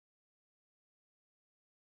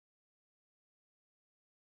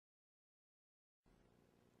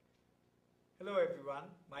Hello everyone,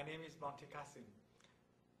 my name is Monty Kasim.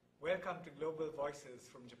 Welcome to Global Voices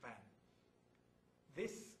from Japan.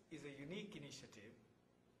 This is a unique initiative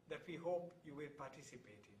that we hope you will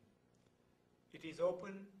participate in. It is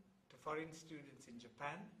open to foreign students in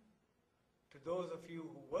Japan, to those of you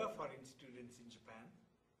who were foreign students in Japan.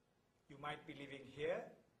 You might be living here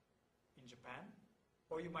in Japan,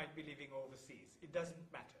 or you might be living overseas. It doesn't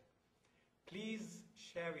matter. Please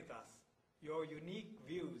share with us your unique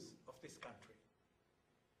views of this country.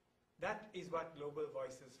 That is what Global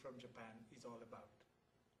Voices from Japan is all about.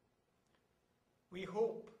 We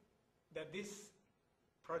hope that this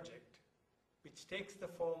project, which takes the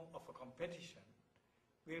form of a competition,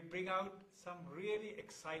 will bring out some really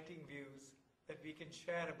exciting views that we can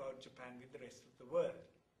share about Japan with the rest of the world.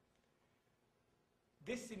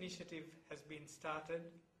 This initiative has been started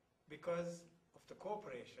because of the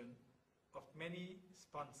cooperation of many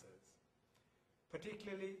sponsors,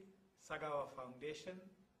 particularly Sagawa Foundation,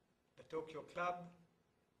 the Tokyo Club,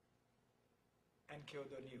 and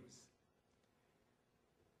Kyoto News.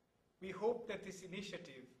 We hope that this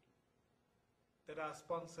initiative that our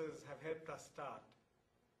sponsors have helped us start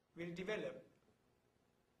will develop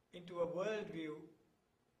into a worldview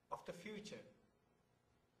of the future.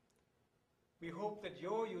 We hope that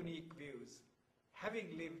your unique views,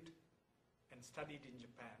 having lived and studied in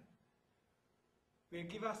Japan, will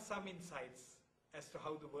give us some insights as to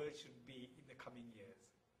how the world should be in the coming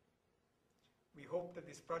years. We hope that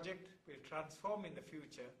this project will transform in the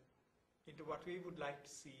future into what we would like to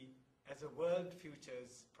see as a World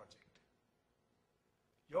Futures project.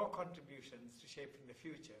 Your contributions to shaping the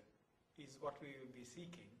future is what we will be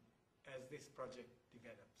seeking as this project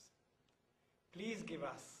develops. Please give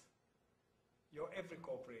us your every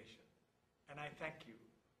cooperation, and I thank you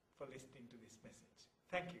for listening to this message.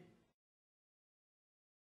 Thank you.